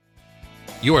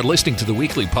You are listening to the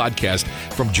weekly podcast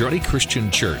from Journey Christian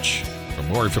Church. For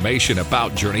more information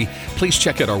about Journey, please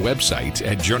check out our website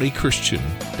at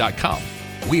journeychristian.com.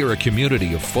 We are a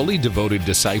community of fully devoted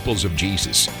disciples of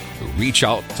Jesus who reach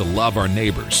out to love our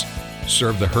neighbors,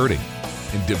 serve the hurting,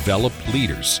 and develop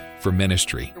leaders for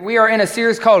ministry. We are in a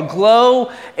series called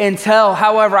Glow and Tell.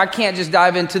 However, I can't just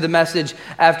dive into the message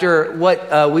after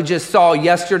what we just saw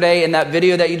yesterday in that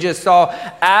video that you just saw.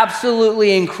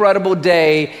 Absolutely incredible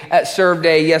day at Serve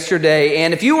Day yesterday.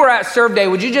 And if you were at Serve Day,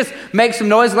 would you just make some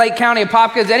noise, Lake County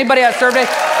Apopka? Is anybody at Serve Day?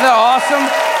 Isn't that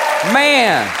awesome?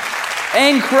 Man,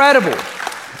 incredible.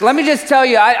 Let me just tell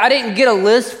you, I didn't get a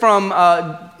list from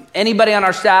anybody on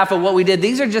our staff of what we did.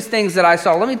 These are just things that I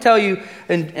saw. Let me tell you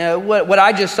what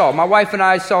I just saw. My wife and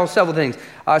I saw several things.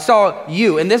 I saw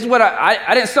you, and this is what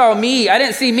I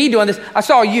didn't see me doing this. I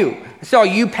saw you. I saw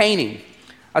you painting.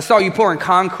 I saw you pouring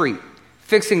concrete,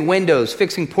 fixing windows,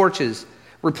 fixing porches,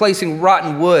 replacing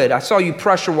rotten wood. I saw you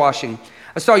pressure washing.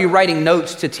 I saw you writing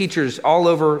notes to teachers all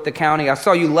over the county. I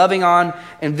saw you loving on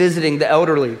and visiting the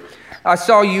elderly. I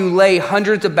saw you lay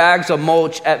hundreds of bags of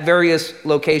mulch at various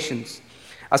locations.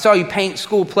 I saw you paint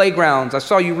school playgrounds. I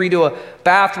saw you redo a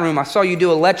bathroom. I saw you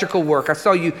do electrical work. I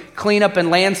saw you clean up and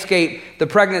landscape the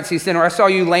pregnancy center. I saw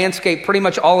you landscape pretty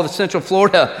much all of Central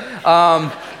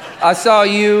Florida. I saw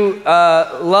you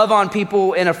love on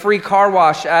people in a free car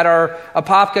wash at our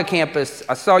Apopka campus.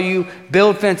 I saw you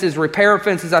build fences, repair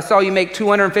fences. I saw you make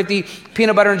 250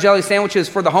 peanut butter and jelly sandwiches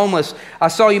for the homeless. I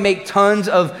saw you make tons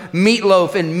of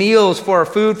meatloaf and meals for our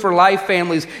Food for Life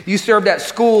families. You served at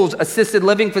schools, assisted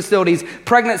living facilities,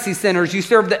 pregnancy centers. You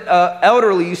served the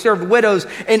elderly. You served widows,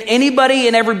 and anybody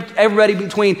and everybody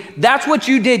between. That's what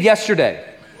you did yesterday.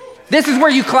 This is where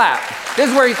you clap.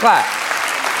 This is where you clap.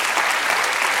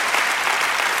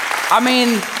 I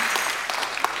mean,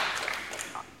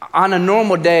 on a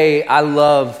normal day, I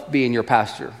love being your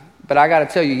pastor. But I got to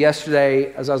tell you,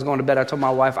 yesterday, as I was going to bed, I told my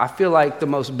wife, I feel like the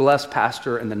most blessed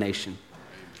pastor in the nation.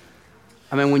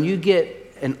 I mean, when you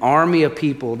get an army of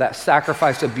people that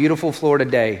sacrifice a beautiful Florida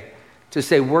day to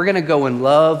say, we're going to go and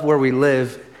love where we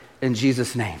live in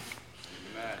Jesus' name.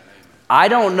 Amen. I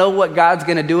don't know what God's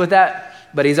going to do with that,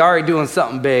 but he's already doing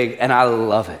something big, and I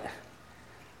love it.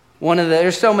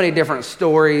 There's so many different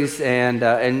stories, and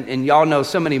y'all know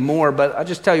so many more, but I'll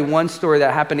just tell you one story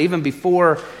that happened even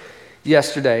before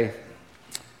yesterday.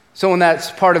 Someone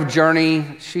that's part of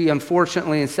Journey, she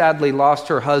unfortunately and sadly lost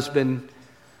her husband,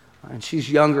 and she's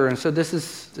younger, and so this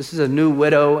is a new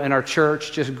widow in our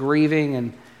church, just grieving,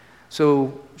 and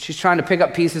so she's trying to pick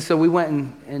up pieces, so we went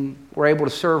and were able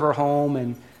to serve her home,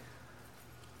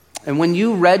 and when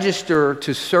you register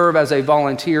to serve as a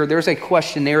volunteer, there's a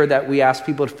questionnaire that we ask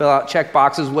people to fill out, check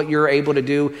boxes, what you're able to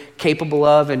do, capable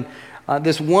of. And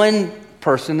this one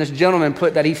person, this gentleman,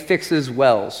 put that he fixes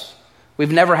wells.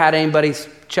 We've never had anybody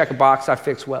check a box, I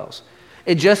fix wells.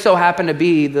 It just so happened to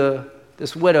be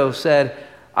this widow said,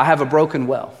 I have a broken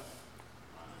well.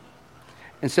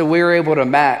 And so we were able to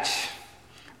match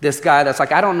this guy that's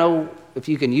like, I don't know if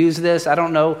you can use this. I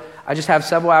don't know. I just have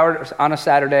several hours on a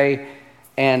Saturday.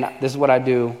 And this is what I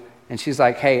do. And she's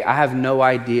like, hey, I have no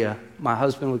idea. My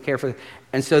husband would care for this.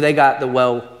 And so they got the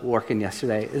well working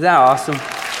yesterday. Isn't that awesome?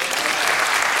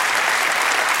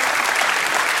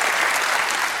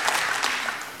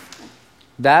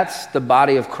 That's the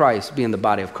body of Christ being the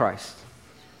body of Christ.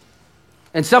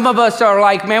 And some of us are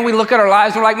like, man, we look at our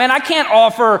lives and we're like, man, I can't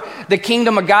offer the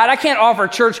kingdom of God. I can't offer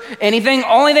church anything.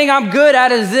 Only thing I'm good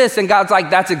at is this. And God's like,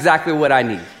 that's exactly what I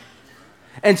need.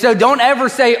 And so don't ever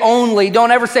say only,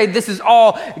 don't ever say this is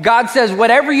all. God says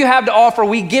whatever you have to offer,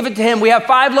 we give it to him. We have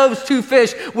 5 loaves, 2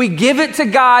 fish. We give it to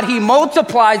God. He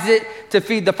multiplies it to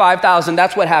feed the 5,000.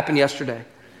 That's what happened yesterday. Amen.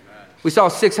 We saw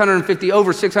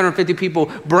over 650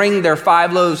 people bring their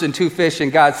 5 loaves and 2 fish.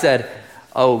 And God said,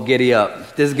 oh, giddy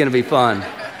up. This is going to be fun.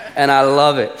 And I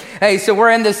love it. Hey, so we're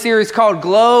in this series called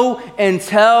Glow and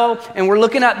Tell, and we're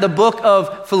looking at the book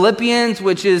of Philippians,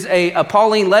 which is a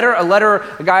Pauline letter,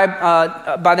 a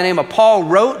guy by the name of Paul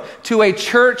wrote to a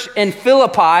church in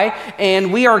Philippi,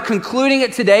 and we are concluding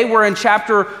it today. We're in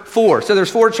chapter 4. So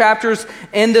there's 4 chapters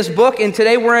in this book, and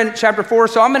today we're in chapter 4.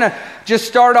 So I'm going to just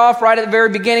start off right at the very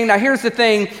beginning. Now, here's the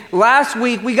thing. Last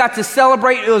week, we got to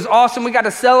celebrate. It was awesome. We got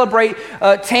to celebrate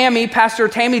Pastor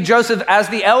Tammy Joseph, as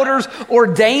the elders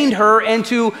ordained her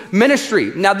into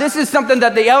ministry. Now, this is something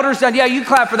that the elders done. Yeah, you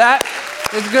clap for that.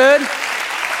 It's good.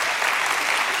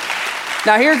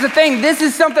 Now, here's the thing. This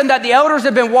is something that the elders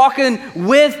have been walking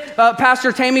with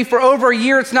Pastor Tammy for over a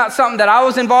year. It's not something that I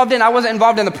was involved in. I wasn't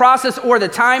involved in the process or the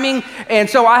timing. And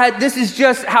so this is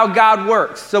just how God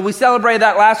works. So we celebrated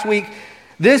that last week.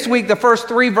 This week, the first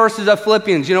 3 verses of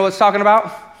Philippians, you know what it's talking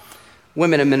about?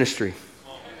 women in ministry.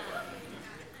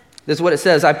 This is what it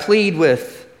says. I plead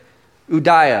with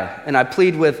Udiah and I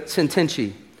plead with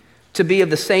Syntyche to be of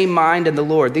the same mind in the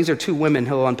Lord. These are two women.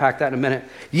 He'll unpack that in a minute.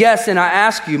 Yes, and I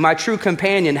ask you, my true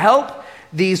companion, help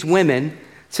these women,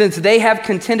 since they have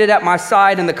contended at my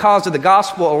side in the cause of the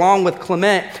gospel, along with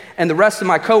Clement and the rest of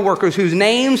my co-workers whose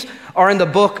names are in the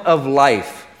book of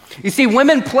life. You see,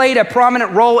 women played a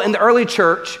prominent role in the early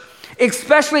church,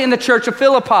 especially in the church of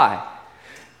Philippi.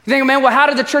 You think, man, well, how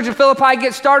did the church of Philippi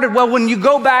get started? Well, when you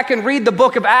go back and read the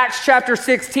book of Acts chapter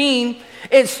 16,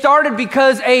 it started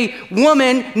because a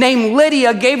woman named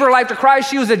Lydia gave her life to Christ.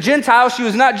 She was a Gentile. She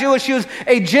was not Jewish. She was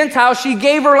a Gentile. She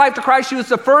gave her life to Christ. She was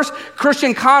the first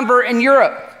Christian convert in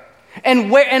Europe.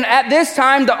 And at this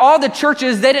time, all the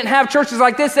churches, they didn't have churches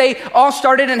like this. They all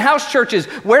started in house churches.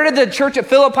 Where did the church at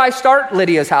Philippi start?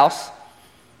 Lydia's house.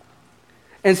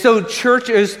 And so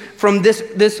churches from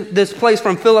this place,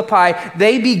 from Philippi,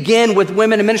 they begin with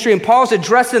women in ministry. And Paul's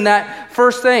addressing that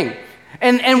first thing.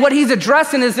 And what he's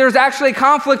addressing is there's actually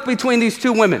conflict between these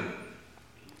two women.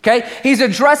 Okay? He's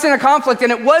addressing a conflict,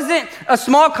 and it wasn't a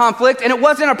small conflict, and it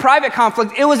wasn't a private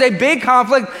conflict. It was a big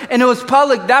conflict, and it was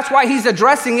public. That's why he's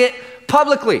addressing it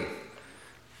publicly.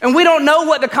 And we don't know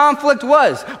what the conflict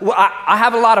was. Well, I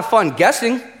have a lot of fun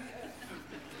guessing.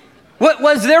 What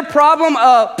was their problem?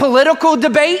 A political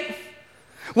debate?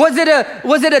 Was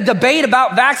it a debate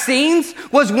about vaccines?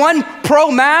 Was one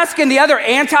pro-mask and the other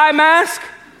anti-mask?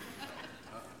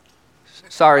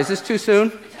 Sorry, is this too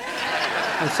soon?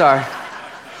 I'm sorry.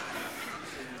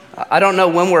 I don't know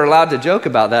when we're allowed to joke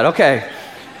about that. Okay.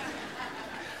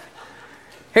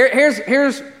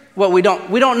 Here's what we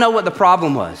don't know what the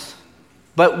problem was.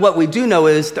 But what we do know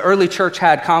is the early church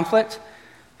had conflict.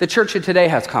 The church of today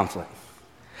has conflict.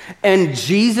 And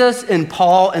Jesus and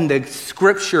Paul and the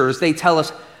scriptures, they tell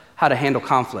us how to handle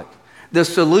conflict. The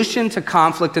solution to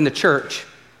conflict in the church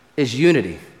is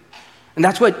unity. And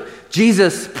that's what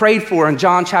Jesus prayed for in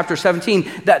John chapter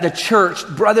 17, that the church,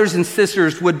 brothers and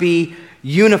sisters, would be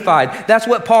unified. That's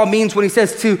what Paul means when he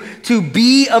says to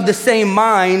be of the same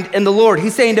mind in the Lord.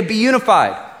 He's saying to be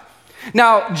unified.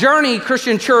 Now, Journey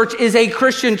Christian Church is a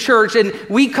Christian church, and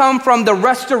we come from the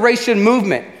Restoration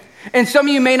movement. And some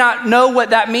of you may not know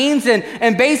what that means.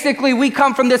 And basically, we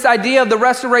come from this idea of the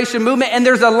Restoration movement, and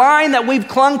there's a line that we've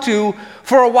clung to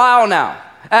for a while now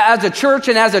as a church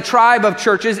and as a tribe of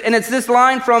churches, and it's this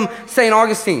line from St.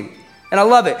 Augustine, and I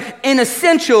love it. In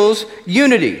essentials,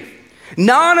 unity.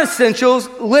 Non-essentials,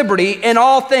 liberty. In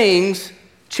all things,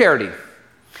 charity.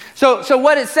 So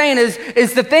what it's saying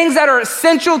is the things that are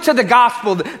essential to the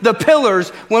gospel, the pillars,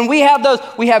 when we have those,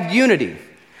 we have unity.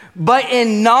 But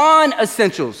in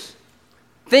non-essentials,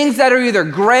 things that are either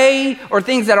gray or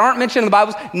things that aren't mentioned in the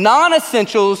Bible,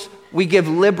 non-essentials, we give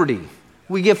liberty.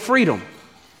 We give freedom.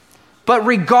 But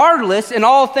regardless, in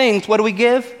all things, what do we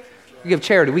give? We give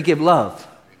charity. We give love.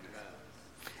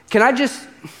 Can I just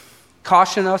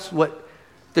caution us what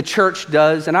the church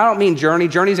does? And I don't mean Journey.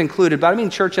 Journey's included, but I mean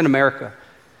church in America.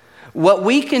 What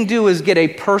we can do is get a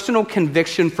personal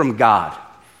conviction from God.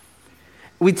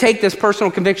 We take this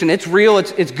personal conviction. It's real.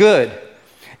 It's good.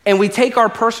 And we take our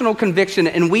personal conviction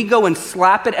and we go and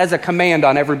slap it as a command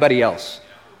on everybody else.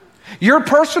 Your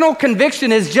personal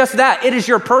conviction is just that. It is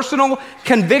your personal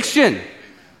conviction.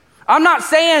 I'm not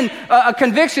saying a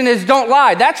conviction is don't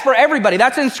lie. That's for everybody.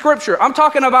 That's in scripture. I'm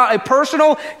talking about a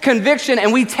personal conviction,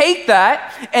 and we take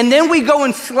that and then we go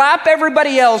and slap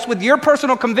everybody else with your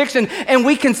personal conviction, and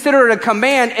we consider it a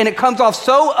command, and it comes off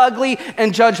so ugly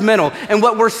and judgmental. And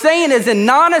what we're saying is in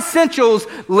non-essentials,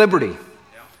 liberty.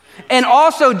 And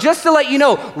also, just to let you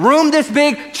know, room this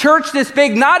big, church this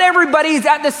big, not everybody's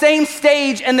at the same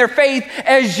stage in their faith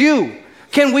as you.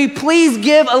 Can we please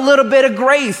give a little bit of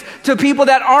grace to people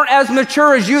that aren't as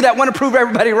mature as you, that want to prove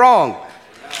everybody wrong?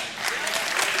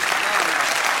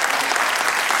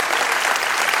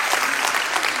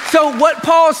 So what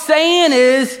Paul's saying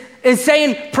is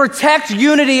saying protect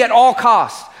unity at all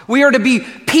costs. We are to be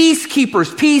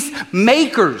peacekeepers,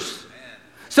 peacemakers.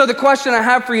 So the question I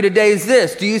have for you today is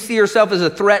this: do you see yourself as a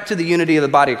threat to the unity of the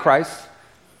body of Christ?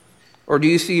 Or do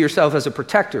you see yourself as a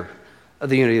protector of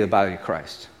the unity of the body of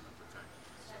Christ?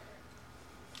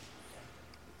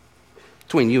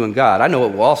 Between you and God. I know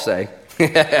what we'll all say.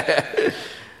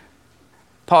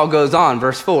 Paul goes on,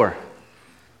 verse 4.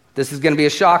 This is going to be a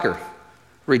shocker.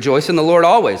 Rejoice in the Lord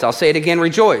always. I'll say it again,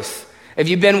 rejoice. If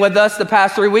you've been with us the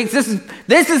past 3 weeks, this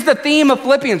is the theme of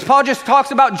Philippians. Paul just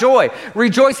talks about joy,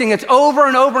 rejoicing. It's over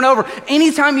and over and over.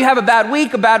 Anytime you have a bad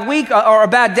week, or a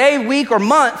bad day, week, or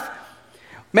month,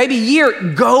 maybe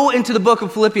year, go into the book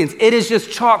of Philippians. It is just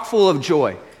chock full of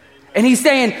joy. And he's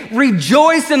saying,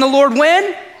 rejoice in the Lord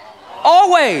when?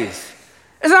 Always.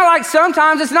 It's not like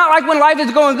sometimes, it's not like when life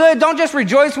is going good. Don't just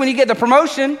rejoice when you get the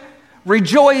promotion.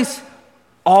 Rejoice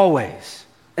always,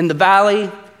 in the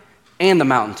valley and the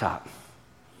mountaintop.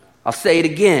 I'll say it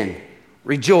again,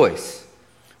 rejoice.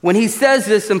 When he says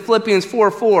this in Philippians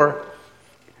 4:4,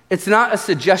 it's not a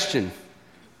suggestion,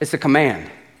 it's a command.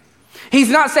 He's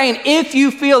not saying, if you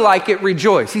feel like it,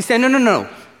 rejoice. He's saying, no.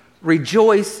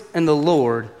 Rejoice in the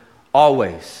Lord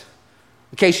always.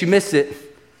 In case you missed it,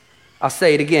 I'll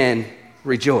say it again,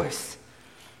 rejoice.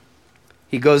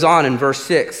 He goes on in verse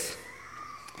 6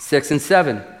 and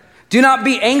 7. Do not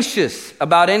be anxious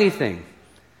about anything,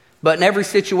 but in every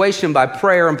situation by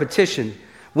prayer and petition,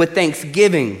 with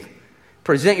thanksgiving,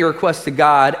 present your requests to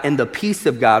God, and the peace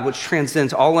of God, which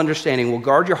transcends all understanding, will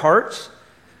guard your hearts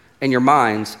and your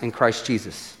minds in Christ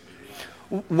Jesus.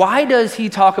 Why does he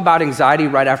talk about anxiety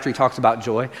right after he talks about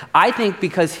joy? I think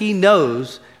because he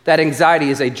knows that anxiety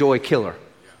is a joy killer.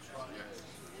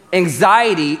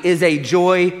 Anxiety is a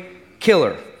joy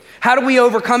killer. How do we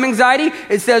overcome anxiety?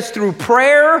 It says through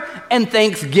prayer and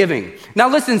thanksgiving. Now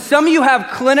listen, some of you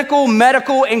have clinical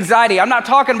medical anxiety. I'm not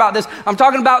talking about this. I'm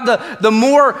talking about the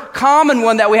more common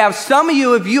one that we have. Some of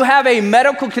you, if you have a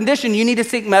medical condition, you need to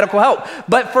seek medical help.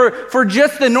 But for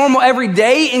just the normal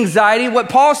everyday anxiety, what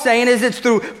Paul's saying is it's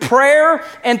through prayer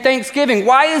and thanksgiving.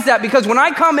 Why is that? Because when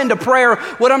I come into prayer,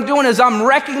 what I'm doing is I'm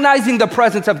recognizing the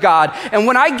presence of God. And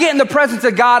when I get in the presence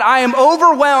of God, I am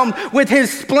overwhelmed with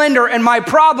his splendor, and my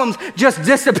problems just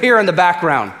disappear in the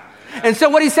background. And so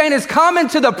what he's saying is come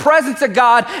into the presence of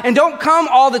God, and don't come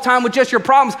all the time with just your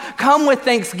problems. Come with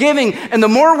thanksgiving. And the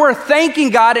more we're thanking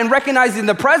God and recognizing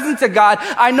the presence of God,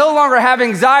 I no longer have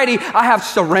anxiety, I have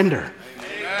surrender.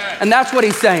 Amen. And that's what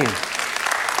he's saying.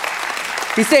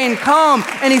 He's saying come,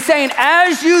 and he's saying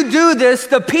as you do this,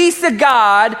 the peace of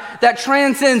God that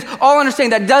transcends all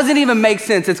understanding, that doesn't even make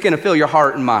sense, it's going to fill your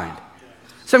heart and mind.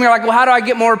 Some of you are like, well, how do I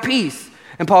get more peace?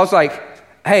 And Paul's like,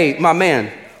 hey, my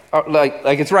man, like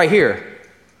it's right here.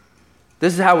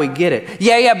 This is how we get it.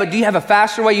 Yeah, but do you have a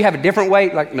faster way? You have a different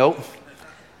way? Like, nope.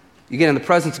 You get in the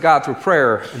presence of God through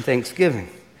prayer and thanksgiving.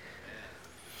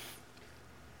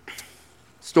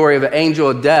 Story of an angel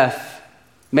of death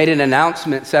made an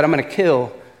announcement, said, I'm going to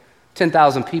kill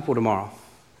 10,000 people tomorrow.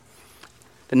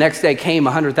 The next day came,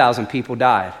 100,000 people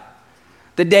died.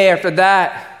 The day after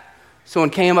that,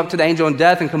 someone came up to the angel of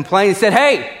death and complained and said,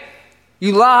 hey,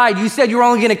 you lied. You said you were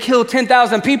only going to kill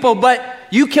 10,000 people, but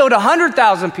you killed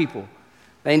 100,000 people.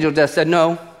 The angel of death said,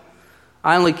 no,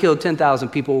 I only killed 10,000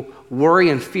 people.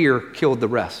 Worry and fear killed the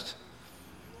rest.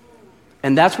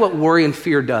 And that's what worry and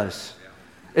fear does,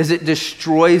 is it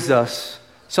destroys us.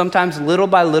 Sometimes little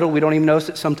by little, we don't even notice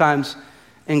it, sometimes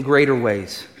in greater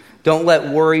ways. Don't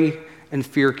let worry and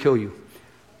fear kill you.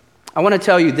 I want to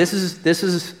tell you, this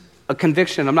is a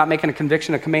conviction. I'm not making a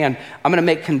conviction a command. I'm going to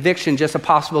make conviction just a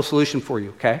possible solution for you,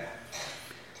 okay?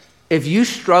 If you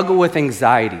struggle with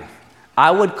anxiety,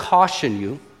 I would caution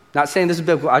you, not saying this is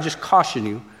biblical, I just caution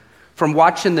you from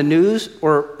watching the news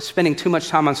or spending too much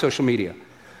time on social media.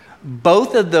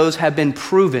 Both of those have been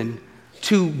proven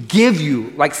to give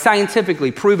you, like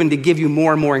scientifically proven to give you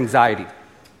more and more anxiety.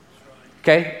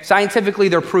 Okay? Scientifically,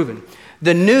 they're proven.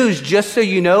 The news, just so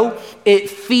you know, it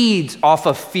feeds off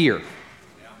of fear.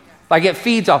 Like it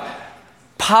feeds off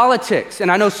politics.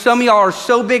 And I know some of y'all are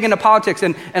so big into politics,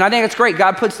 and I think it's great.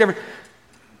 God puts different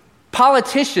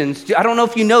politicians. I don't know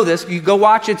if you know this. You go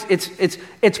watch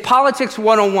it's politics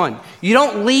 101. You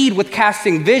don't lead with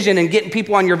casting vision and getting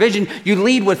people on your vision. You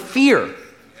lead with fear.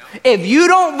 If you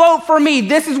don't vote for me,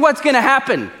 this is what's going to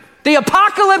happen. The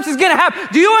apocalypse is going to happen.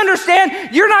 Do you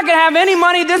understand? You're not going to have any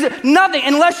money. Nothing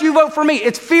unless you vote for me.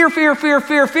 It's fear, fear, fear,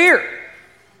 fear, fear.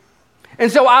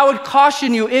 And so I would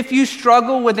caution you, if you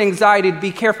struggle with anxiety, to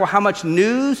be careful how much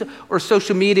news or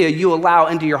social media you allow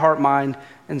into your heart, mind,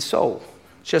 and soul.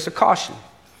 It's just a caution.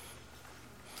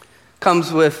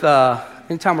 Comes with,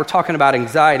 anytime we're talking about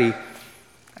anxiety,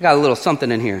 I got a little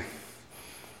something in here.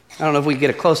 I don't know if we can get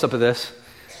a close-up of this.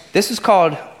 This is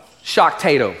called shock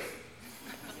potato.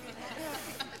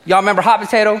 Y'all remember hot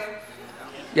potato?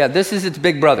 Yeah, this is its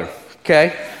big brother,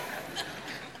 okay?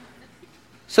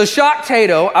 So shock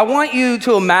potato, I want you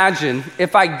to imagine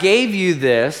if I gave you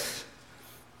this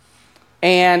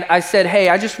and I said, hey,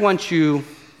 I just want you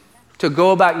to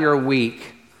go about your week,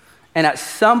 and at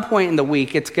some point in the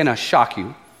week, it's going to shock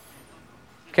you.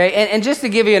 Okay, and just to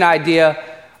give you an idea,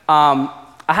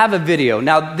 I have a video.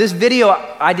 Now, this video,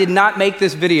 I did not make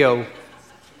this video.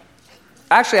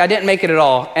 Actually, I didn't make it at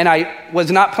all, and I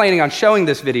was not planning on showing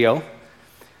this video.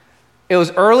 It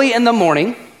was early in the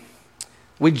morning.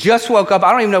 We just woke up.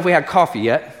 I don't even know if we had coffee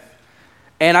yet.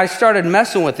 And I started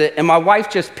messing with it, and my wife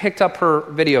just picked up her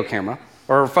video camera,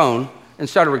 or her phone, and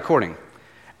started recording.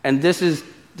 And this is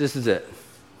it.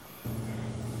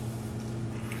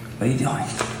 What are you doing?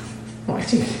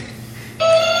 Writing.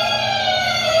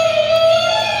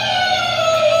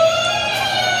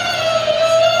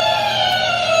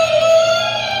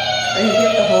 You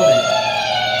have to hold it.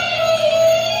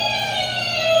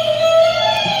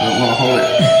 I don't want to hold it.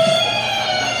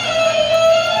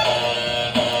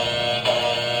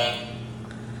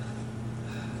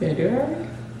 Can you do it already?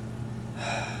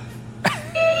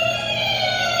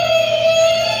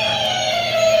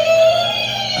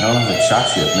 I don't know if it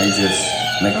shocks you. It may just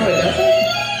make Oh, it doesn't?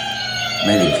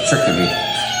 maybe it's tricking me.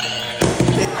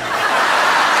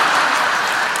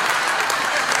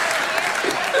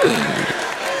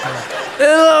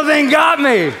 This little thing got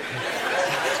me.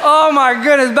 Oh my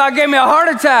goodness, about gave me a heart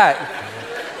attack.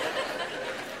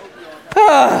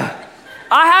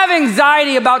 I have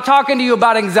anxiety about talking to you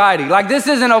about anxiety. Like, this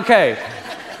isn't okay.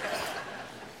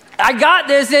 I got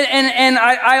this, and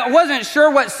I wasn't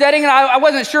sure what setting, and I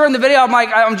wasn't sure in the video. I'm like,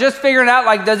 I'm just figuring out,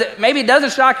 like, maybe it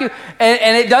doesn't shock you,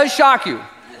 and it does shock you,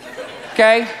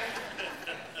 okay?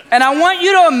 And I want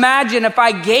you to imagine if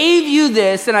I gave you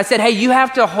this, and I said, hey, you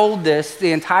have to hold this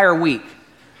the entire week.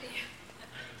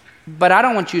 But I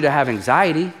don't want you to have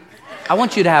anxiety. I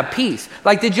want you to have peace.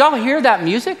 Like, did y'all hear that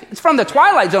music? It's from the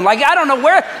Twilight Zone. Like, I don't know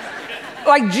where,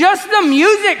 like, just the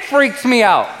music freaks me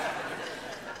out.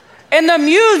 And the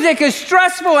music is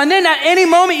stressful, and then at any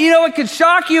moment, you know, it could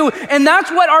shock you, and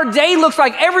that's what our day looks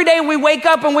like. Every day we wake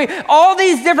up and all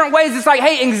these different ways, it's like,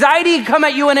 hey, anxiety can come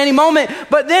at you in any moment,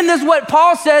 but then this is what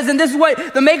Paul says, and this is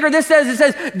what the maker of this says. It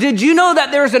says, did you know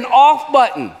that there's an off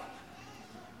button?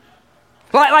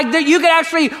 Like you can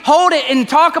actually hold it and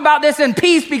talk about this in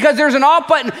peace because there's an off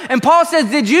button. And Paul says,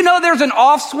 did you know there's an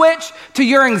off switch to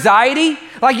your anxiety?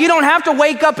 Like, you don't have to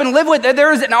wake up and live with it.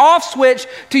 There is an off switch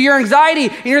to your anxiety.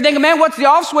 And you're thinking, man, what's the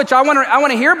off switch? I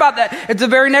want to hear about that. It's the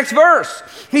very next verse.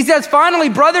 He says, finally,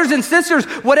 brothers and sisters,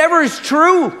 whatever is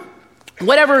true,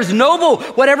 whatever is noble,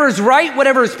 whatever is right,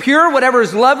 whatever is pure, whatever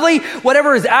is lovely,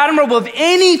 whatever is admirable, if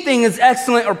anything is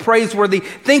excellent or praiseworthy,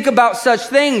 think about such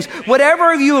things.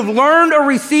 Whatever you have learned or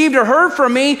received or heard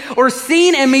from me or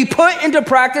seen in me, put into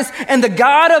practice, and the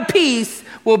God of peace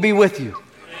will be with you.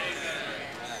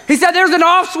 He said there's an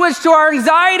off switch to our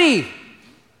anxiety.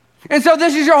 And so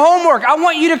this is your homework. I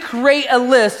want you to create a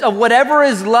list of whatever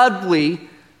is lovely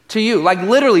to you. Like,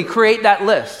 literally create that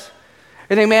list.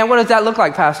 You think, man, what does that look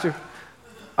like, Pastor?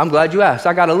 I'm glad you asked.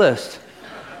 I got a list.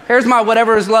 Here's my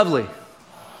whatever is lovely.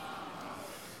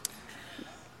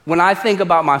 When I think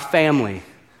about my family,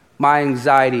 my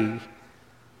anxiety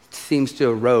seems to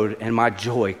erode and my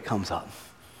joy comes up.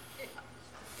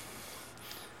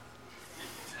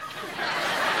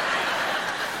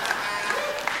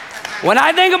 When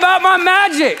I think about my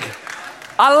Magic,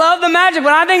 I love the Magic.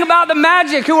 When I think about the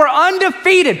Magic, who are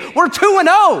undefeated, we're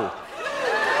 2-0.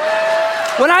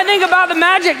 When I think about the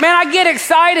Magic, man, I get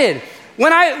excited.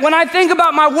 When I think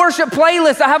about my worship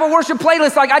playlist, I have a worship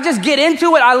playlist, like I just get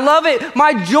into it. I love it.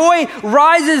 My joy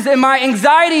rises and my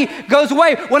anxiety goes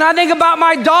away. When I think about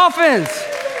my Dolphins,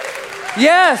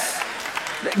 yes,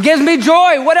 it gives me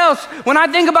joy. What else? When I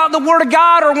think about the Word of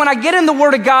God, or when I get in the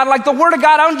Word of God, like the Word of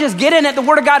God, I don't just get in it, the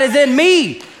Word of God is in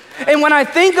me. And when I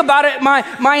think about it, my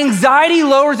anxiety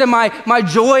lowers and my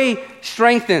joy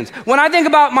strengthens. When I think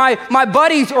about my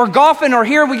buddies or golfing, or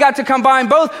here we got to combine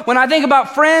both. When I think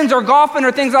about friends or golfing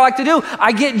or things I like to do,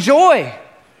 I get joy.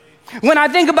 When I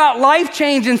think about life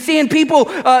change and seeing people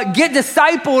get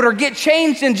discipled or get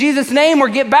changed in Jesus' name or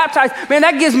get baptized, man,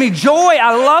 that gives me joy.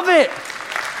 I love it.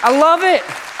 I love it.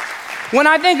 When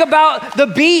I think about the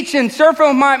beach and surfing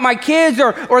with my kids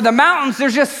or the mountains,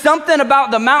 there's just something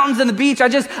about the mountains and the beach. I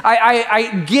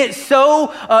get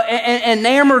so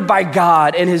enamored by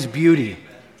God and His beauty.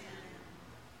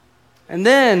 And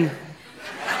then,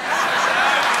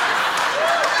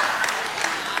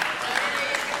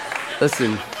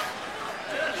 listen,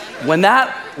 when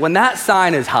that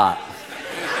sign is hot,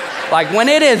 like when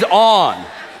it is on,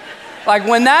 like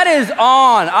when that is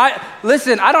on,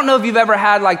 I don't know if you've ever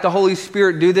had like the Holy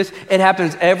Spirit do this. It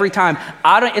happens every time.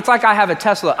 It's like I have a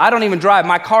Tesla. I don't even drive.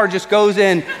 My car just goes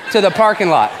in to the parking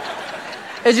lot.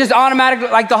 It's just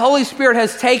automatic. Like the Holy Spirit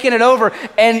has taken it over,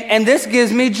 and this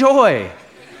gives me joy.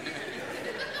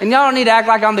 And y'all don't need to act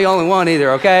like I'm the only one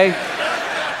either, okay?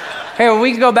 Hey, we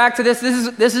can go back to this.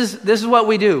 This is what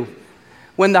we do.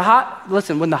 When the hot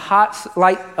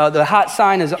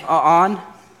sign is on,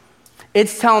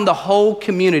 it's telling the whole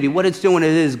community what it's doing.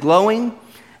 It is glowing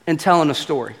and telling a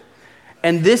story.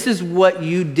 And this is what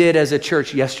you did as a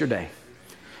church yesterday.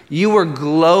 You were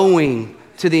glowing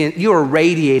you were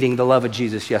radiating the love of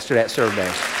Jesus yesterday at Serve Day.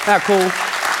 Isn't that cool?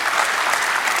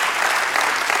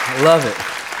 I love it.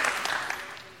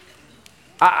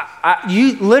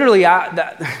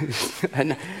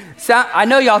 I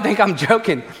know y'all think I'm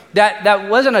joking. That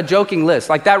wasn't a joking list.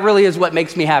 Like, that really is what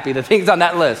makes me happy, the things on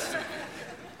that list.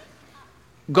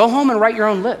 Go home and write your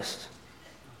own list.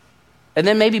 And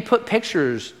then maybe put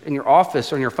pictures in your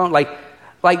office or on your phone.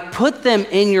 Like put them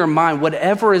in your mind,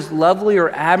 whatever is lovely or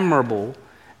admirable,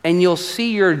 and you'll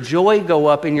see your joy go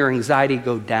up and your anxiety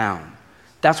go down.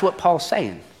 That's what Paul's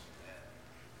saying.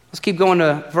 Let's keep going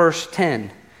to verse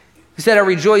 10. He said, I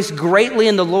rejoice greatly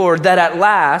in the Lord that at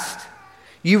last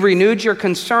you renewed your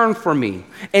concern for me.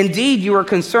 Indeed, you were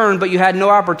concerned, but you had no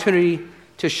opportunity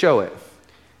to show it.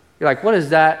 You're like, what is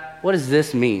that? What does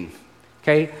this mean?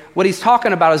 Okay, what he's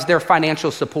talking about is their financial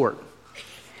support.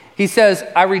 He says,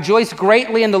 I rejoice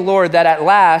greatly in the Lord that at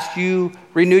last you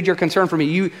renewed your concern for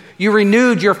me. You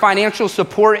renewed your financial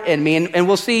support in me, and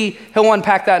we'll see, he'll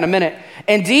unpack that in a minute.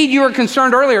 Indeed, you were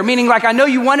concerned earlier, meaning like I know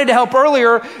you wanted to help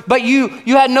earlier, but you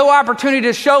had no opportunity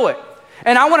to show it.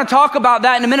 And I want to talk about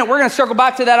that in a minute. We're going to circle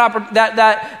back to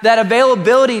that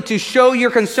availability to show your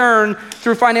concern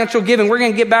through financial giving. We're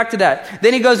going to get back to that.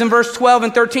 Then he goes in verse 12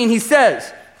 and 13, he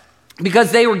says,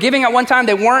 because they were giving at one time,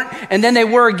 they weren't, and then they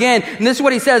were again. And this is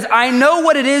what he says, I know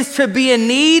what it is to be in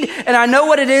need, and I know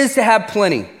what it is to have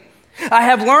plenty. I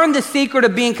have learned the secret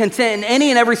of being content in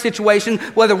any and every situation,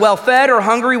 whether well-fed or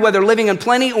hungry, whether living in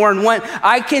plenty or in want.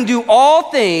 I can do all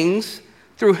things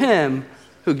through him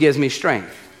who gives me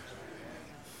strength.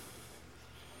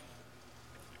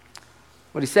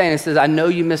 What he's saying, he says, I know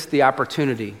you missed the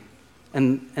opportunity,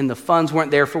 and the funds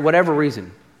weren't there for whatever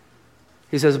reason.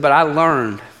 He says, but I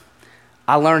learned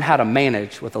how to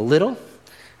manage with a little,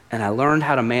 and I learned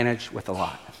how to manage with a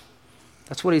lot.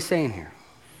 That's what he's saying here.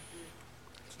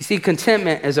 You see,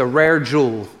 contentment is a rare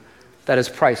jewel that is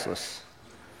priceless.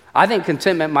 I think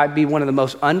contentment might be one of the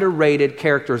most underrated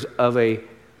characters of a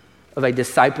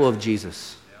disciple of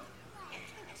Jesus.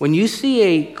 When you see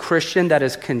a Christian that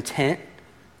is content,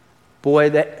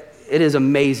 boy, that it is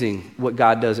amazing what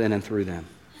God does in and through them.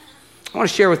 I want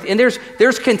to share with you, and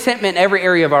there's contentment in every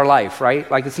area of our life, right?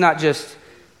 Like, it's not just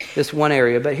this one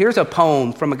area, but here's a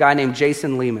poem from a guy named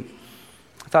Jason Lehman.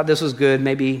 I thought this was good.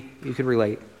 Maybe you could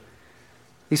relate.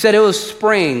 He said, it was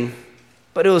spring,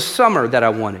 but it was summer that I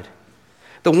wanted.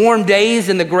 The warm days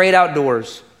and the great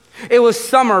outdoors. It was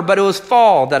summer, but it was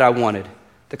fall that I wanted.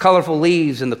 The colorful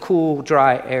leaves and the cool,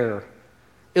 dry air.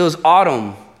 It was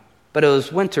autumn, but it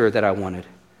was winter that I wanted.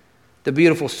 The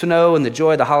beautiful snow and the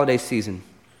joy of the holiday season.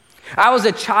 I was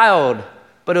a child,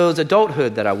 but it was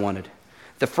adulthood that I wanted.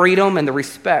 The freedom and the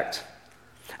respect.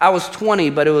 I was 20,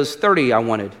 but it was 30 I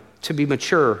wanted, to be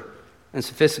mature and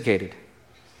sophisticated.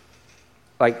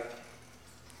 Like,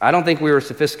 I don't think we were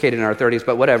sophisticated in our 30s,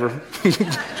 but whatever.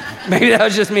 Maybe that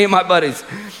was just me and my buddies.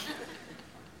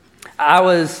 I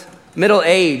was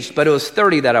middle-aged, but it was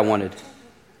 30 that I wanted.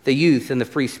 The youth and the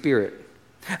free spirit.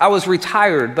 I was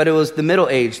retired, but it was the middle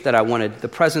age that I wanted, the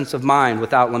presence of mind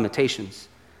without limitations.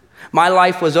 My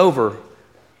life was over,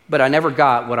 but I never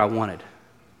got what I wanted.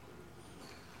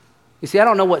 You see, I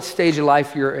don't know what stage of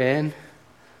life you're in,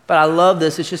 but I love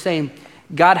this. It's just saying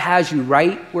God has you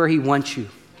right where he wants you.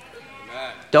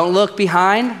 Amen. Don't look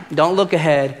behind. Don't look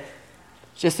ahead.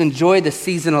 Just enjoy the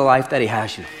season of life that he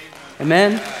has you.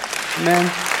 Amen?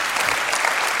 Amen.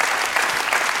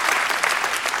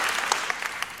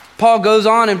 Paul goes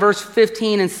on in verse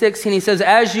 15 and 16. He says,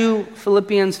 as you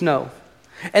Philippians know,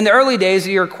 in the early days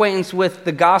of your acquaintance with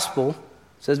the gospel,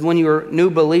 says when you were new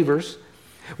believers,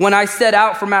 when I set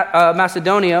out for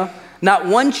Macedonia, not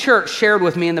one church shared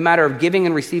with me in the matter of giving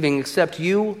and receiving except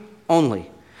you only.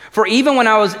 For even when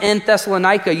I was in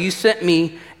Thessalonica, you sent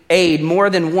me aid more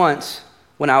than once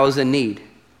when I was in need.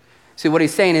 See, what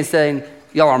he's saying is saying,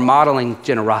 y'all are modeling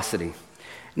generosity.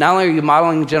 Not only are you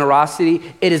modeling generosity,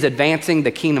 it is advancing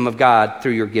the kingdom of God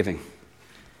through your giving.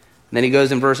 And then he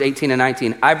goes in verse 18 and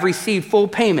 19, I've received full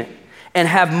payment and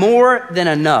have more than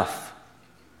enough.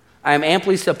 I am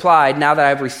amply supplied now that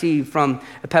I've received from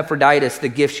Epaphroditus the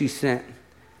gifts you sent.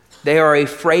 They are a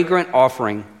fragrant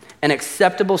offering, an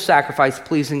acceptable sacrifice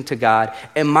pleasing to God,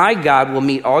 and my God will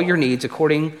meet all your needs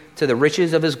according to the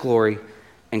riches of his glory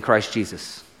in Christ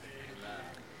Jesus. Amen.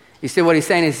 You see what he's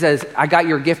saying? He says, I got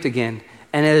your gift again,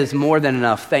 and it is more than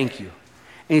enough. Thank you.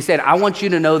 And he said, I want you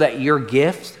to know that your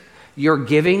gift, your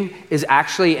giving, is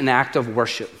actually an act of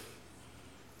worship.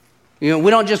 You know,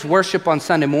 we don't just worship on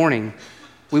Sunday morning.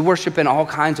 We worship in all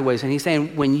kinds of ways. And he's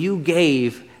saying, when you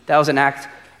gave, that was an act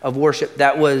of worship.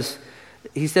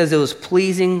 He says, it was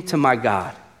pleasing to my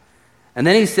God. And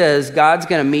then he says, God's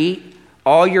going to meet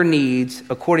all your needs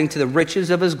according to the riches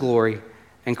of his glory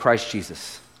in Christ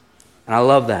Jesus. And I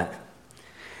love that.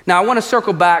 Now, I want to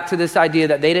circle back to this idea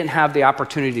that they didn't have the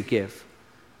opportunity to give.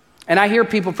 And I hear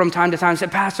people from time to time say,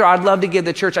 Pastor, I'd love to give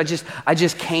the church, I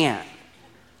just can't.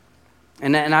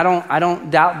 And I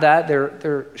don't doubt that.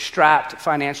 They're strapped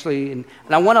financially. And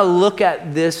I want to look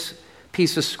at this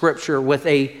piece of scripture with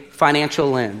a financial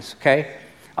lens, okay?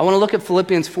 I want to look at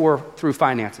Philippians 4 through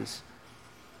finances.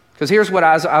 Because here's what,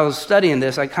 as I was studying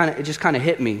this, it just kind of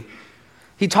hit me.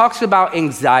 He talks about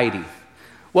anxiety.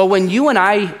 Well, when you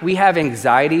and we have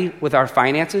anxiety with our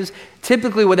finances,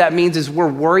 typically what that means is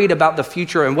we're worried about the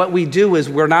future. And what we do is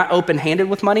we're not open-handed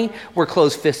with money, we're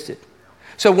closed-fisted.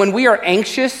 So when we are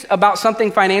anxious about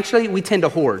something financially, we tend to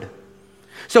hoard.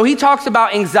 So he talks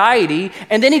about anxiety,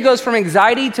 and then he goes from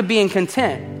anxiety to being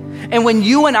content. And when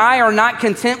you and I are not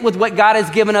content with what God has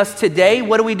given us today,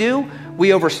 what do? We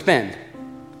overspend.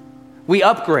 We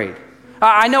upgrade.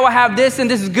 I know I have this and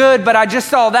this is good, but I just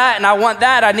saw that and I want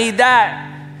that, I need that.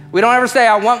 We don't ever say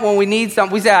I want when we need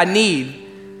something. We say I need.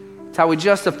 That's how we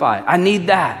justify it. I need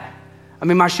that. I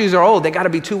mean, my shoes are old. They got to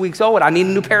be 2 weeks old. I need a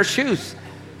new pair of shoes.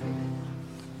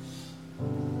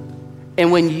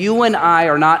 And when you and I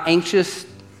are not anxious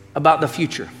about the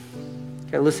future,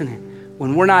 okay, listen here.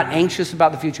 When we're not anxious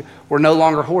about the future, we're no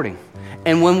longer hoarding.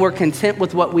 And when we're content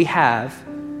with what we have,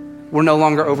 we're no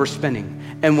longer overspending.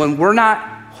 And when we're not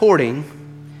hoarding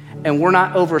and we're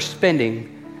not overspending,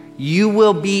 you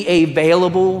will be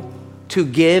available to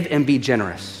give and be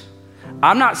generous.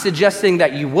 I'm not suggesting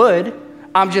that you would.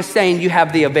 I'm just saying you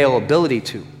have the availability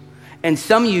to. And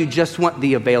some of you just want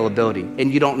the availability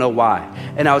and you don't know why.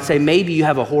 And I would say maybe you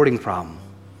have a hoarding problem.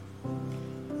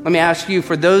 Let me ask you,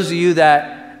 for those of you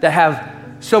that have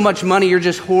so much money, you're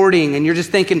just hoarding and you're just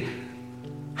thinking,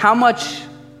 how much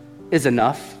is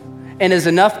enough? And is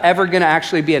enough ever going to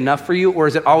actually be enough for you, or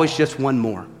is it always just one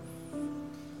more?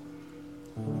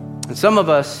 And some of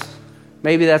us,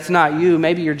 maybe that's not you.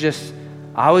 Maybe you're just,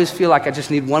 I always feel like I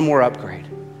just need one more upgrade.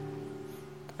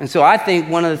 And so I think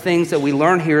one of the things that we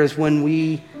learn here is when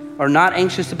we are not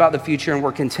anxious about the future and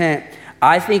we're content,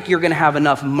 I think you're going to have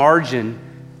enough margin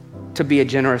to be a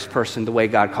generous person the way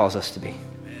God calls us to be.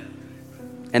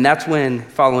 And that's when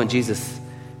following Jesus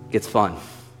gets fun.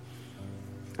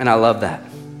 And I love that.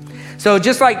 So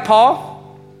just like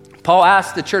Paul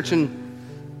asked the church in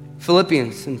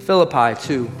Philippians and Philippi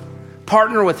to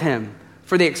partner with him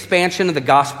for the expansion of the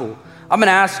gospel, I'm going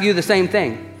to ask you the same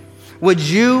thing. Would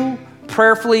you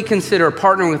prayerfully consider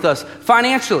partnering with us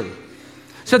financially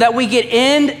so that we get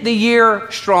end the year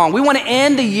strong? We want to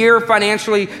end the year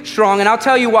financially strong, and I'll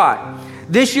tell you why.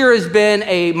 This year has been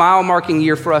a mile-marking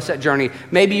year for us at Journey.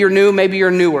 Maybe you're new, maybe you're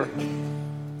newer.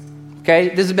 Okay,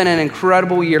 this has been an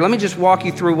incredible year. Let me just walk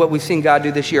you through what we've seen God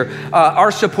do this year.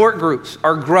 Our support groups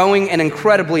are growing and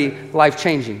incredibly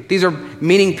life-changing. These are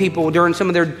meeting people during some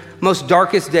of their most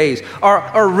darkest days.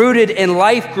 Are rooted in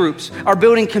life groups, are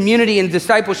building community and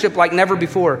discipleship like never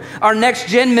before. Our Next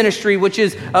Gen ministry, which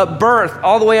is birth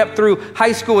all the way up through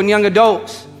high school and young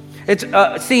adults. It's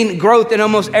seen growth in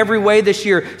almost every way this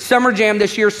year. Summer Jam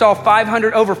this year saw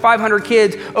over 500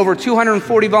 kids, over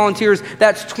 240 volunteers.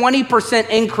 That's 20%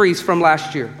 increase from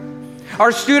last year.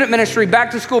 Our student ministry,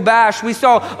 Back to School Bash, we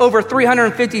saw over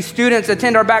 350 students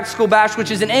attend our Back to School Bash,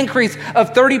 which is an increase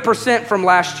of 30% from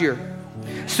last year.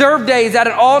 Serve Days at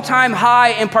an all-time high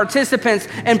in participants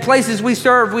and places we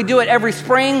serve. We do it every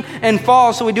spring and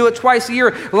fall, so we do it twice a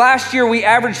year. Last year, we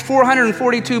averaged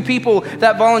 442 people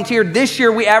that volunteered. This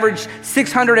year, we averaged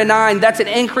 609. That's an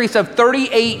increase of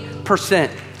 38%.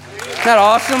 Isn't that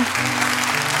awesome?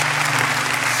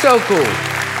 So cool.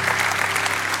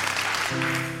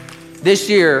 This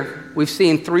year, we've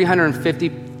seen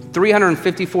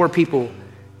 354 people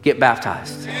get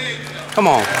baptized. Come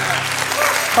on.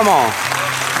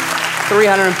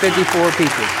 354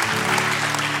 people.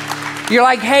 You're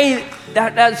like, hey,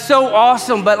 that's so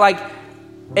awesome, but like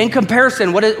in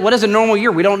comparison, what is a normal year?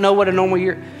 We don't know what a normal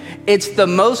year. It's the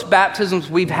most baptisms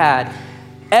we've had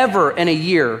ever in a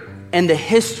year in the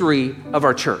history of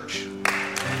our church.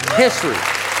 History.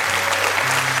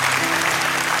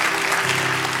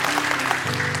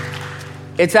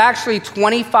 It's actually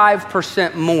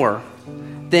 25% more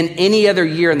than any other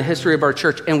year in the history of our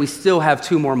church, and we still have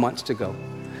 2 more months to go.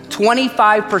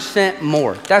 25%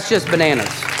 more. That's just bananas.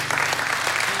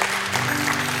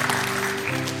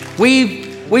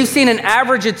 We've seen an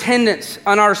average attendance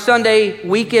on our Sunday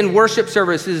weekend worship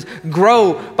services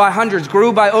grow by hundreds,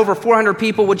 grew by over 400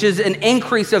 people, which is an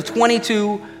increase of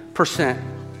 22%.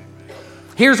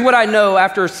 Here's what I know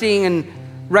after seeing and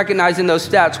recognizing those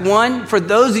stats. One, for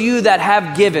those of you that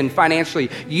have given financially,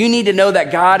 you need to know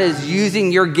that God is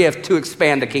using your gift to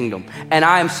expand the kingdom. And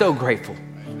I am so grateful.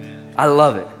 I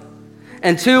love it.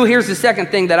 And two, here's the second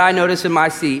thing that I notice in my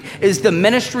seat, is the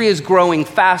ministry is growing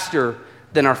faster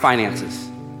than our finances.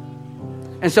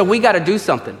 And so we got to do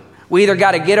something. We either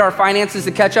got to get our finances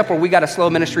to catch up or we got to slow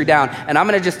ministry down. And I'm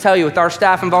going to just tell you, with our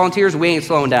staff and volunteers, we ain't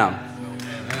slowing down.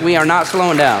 We are not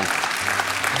slowing down.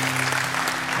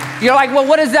 You're like, well,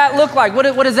 what does that look like?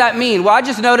 What does that mean? Well, I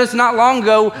just noticed not long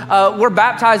ago, we're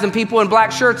baptizing people in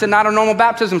black shirts and not a normal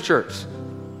baptism shirts.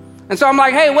 And so I'm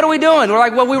like, hey, what are we doing? We're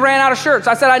like, well, we ran out of shirts.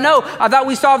 I said, I know. I thought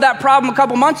we solved that problem a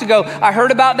couple months ago. I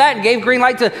heard about that and gave green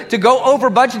light to go over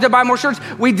budget to buy more shirts.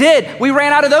 We did. We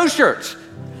ran out of those shirts.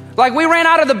 Like we ran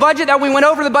out of the budget, that we went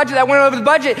over the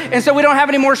budget, and so we don't have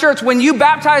any more shirts. When you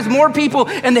baptize more people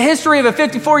in the history of a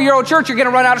 54-year-old church, you're gonna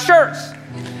run out of shirts.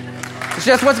 It's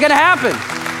just what's gonna happen.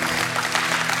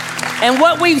 And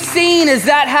what we've seen is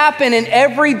that happen in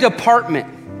every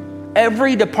department.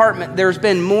 Every department, there's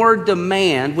been more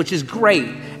demand, which is great,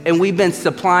 and we've been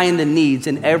supplying the needs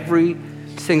in every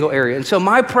single area. And so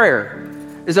my prayer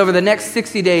is over the next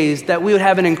 60 days that we would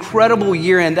have an incredible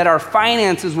year and that our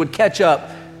finances would catch up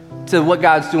to what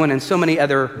God's doing in so many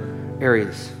other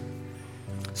areas.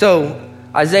 So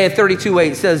Isaiah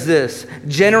 32:8 says this,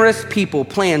 generous people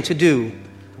plan to do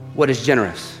what is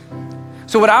generous.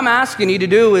 So what I'm asking you to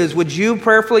do is, would you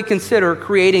prayerfully consider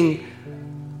creating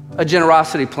a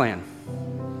generosity plan?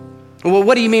 Well,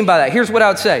 what do you mean by that? Here's what I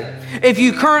would say. If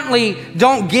you currently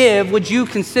don't give, would you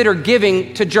consider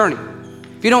giving to Journey?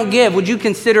 If you don't give, would you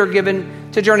consider giving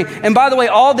to Journey? And by the way,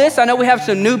 all this, I know we have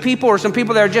some new people or some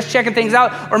people that are just checking things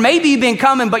out, or maybe you've been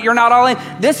coming, but you're not all in.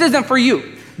 This isn't for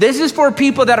you. This is for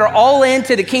people that are all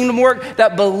into the kingdom work,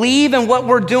 that believe in what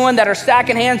we're doing, that are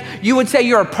stacking hands. You would say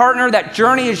you're a partner, that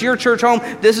Journey is your church home.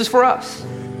 This is for us.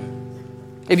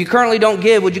 If you currently don't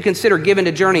give, would you consider giving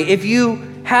to Journey? If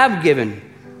you have given,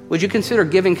 would you consider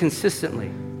giving consistently?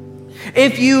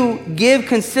 If you give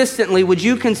consistently, would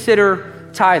you consider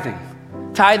tithing?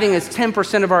 Tithing is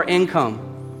 10% of our income.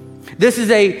 This is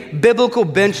a biblical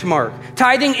benchmark.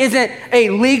 Tithing isn't a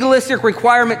legalistic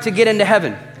requirement to get into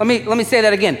heaven. Let me say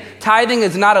that again. Tithing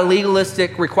is not a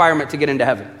legalistic requirement to get into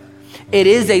heaven. It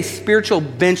is a spiritual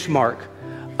benchmark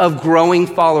of growing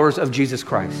followers of Jesus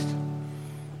Christ.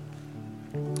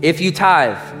 If you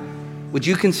tithe, would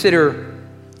you consider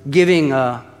giving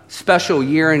a special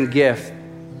year-end gift,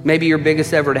 maybe your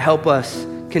biggest ever, to help us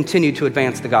continue to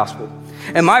advance the gospel?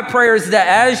 And my prayer is that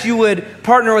as you would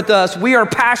partner with us, we are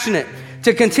passionate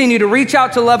to continue to reach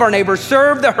out to love our neighbors,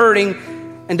 serve the hurting,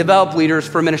 and develop leaders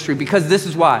for ministry, because this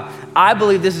is why. I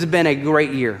believe this has been a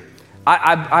great year.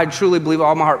 I truly believe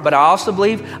all my heart, but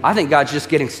I think God's just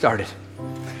getting started.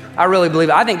 I really believe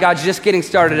it. I think God's just getting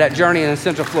started at Journey in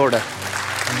Central Florida.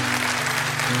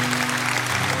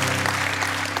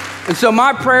 And so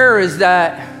my prayer is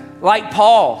that, like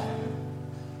Paul,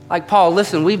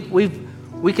 listen,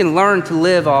 we can learn to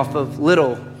live off of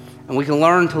little, and we can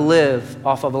learn to live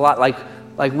off of a lot.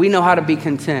 Like we know how to be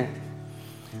content.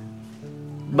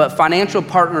 But financial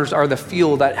partners are the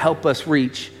fuel that help us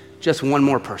reach just one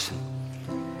more person.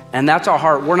 And that's our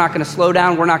heart. We're not going to slow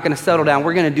down. We're not going to settle down.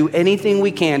 We're going to do anything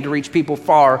we can to reach people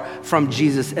far from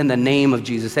Jesus in the name of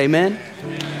Jesus. Amen?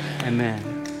 Amen.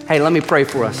 Amen. Hey, let me pray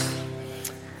for us.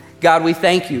 God, we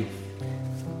thank you.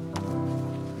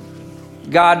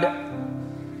 God,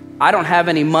 I don't have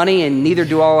any money, and neither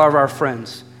do all of our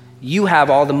friends. You have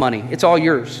all the money. It's all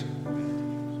yours.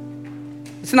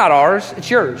 It's not ours, it's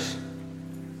yours.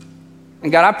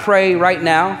 And God, I pray right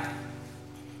now,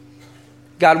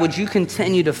 God, would you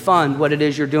continue to fund what it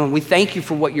is you're doing? We thank you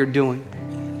for what you're doing.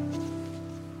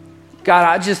 God,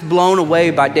 I'm just blown away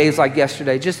by days like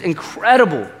yesterday. Just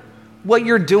incredible what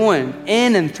you're doing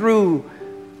in and through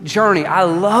Journey. I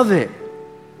love it.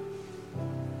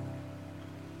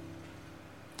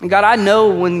 And God, I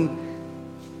know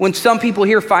when some people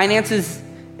hear finances,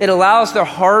 it allows their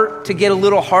heart to get a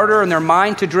little harder and their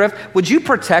mind to drift. Would you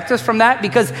protect us from that?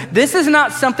 Because this is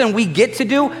not something we get to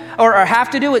do or have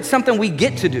to do. It's something we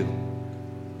get to do.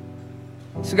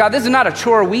 So God, this is not a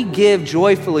chore. We give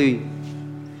joyfully.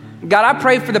 God, I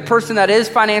pray for the person that is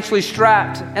financially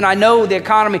strapped, and I know the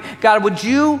economy. God, would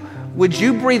you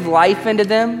breathe life into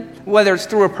them, whether it's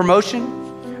through a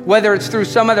promotion, whether it's through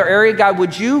some other area? God,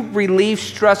 would you relieve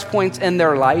stress points in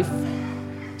their life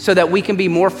so that we can be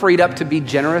more freed up to be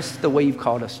generous the way you've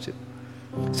called us to?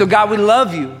 So God, we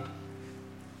love you.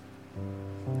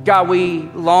 God, we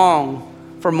long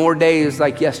for more days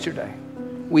like yesterday.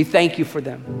 We thank you for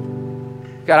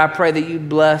them. God, I pray that you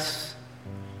bless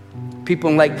people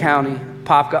in Lake County,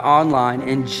 Popka online.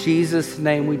 In Jesus'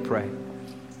 name we pray.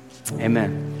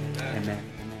 Amen. Amen.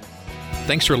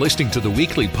 Thanks for listening to the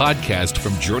weekly podcast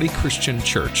from Journey Christian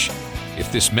Church.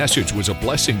 If this message was a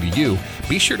blessing to you,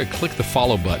 be sure to click the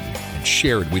follow button and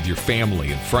share it with your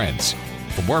family and friends.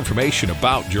 For more information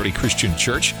about Journey Christian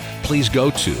Church, please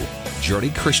go to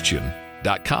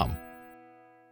journeychristian.com.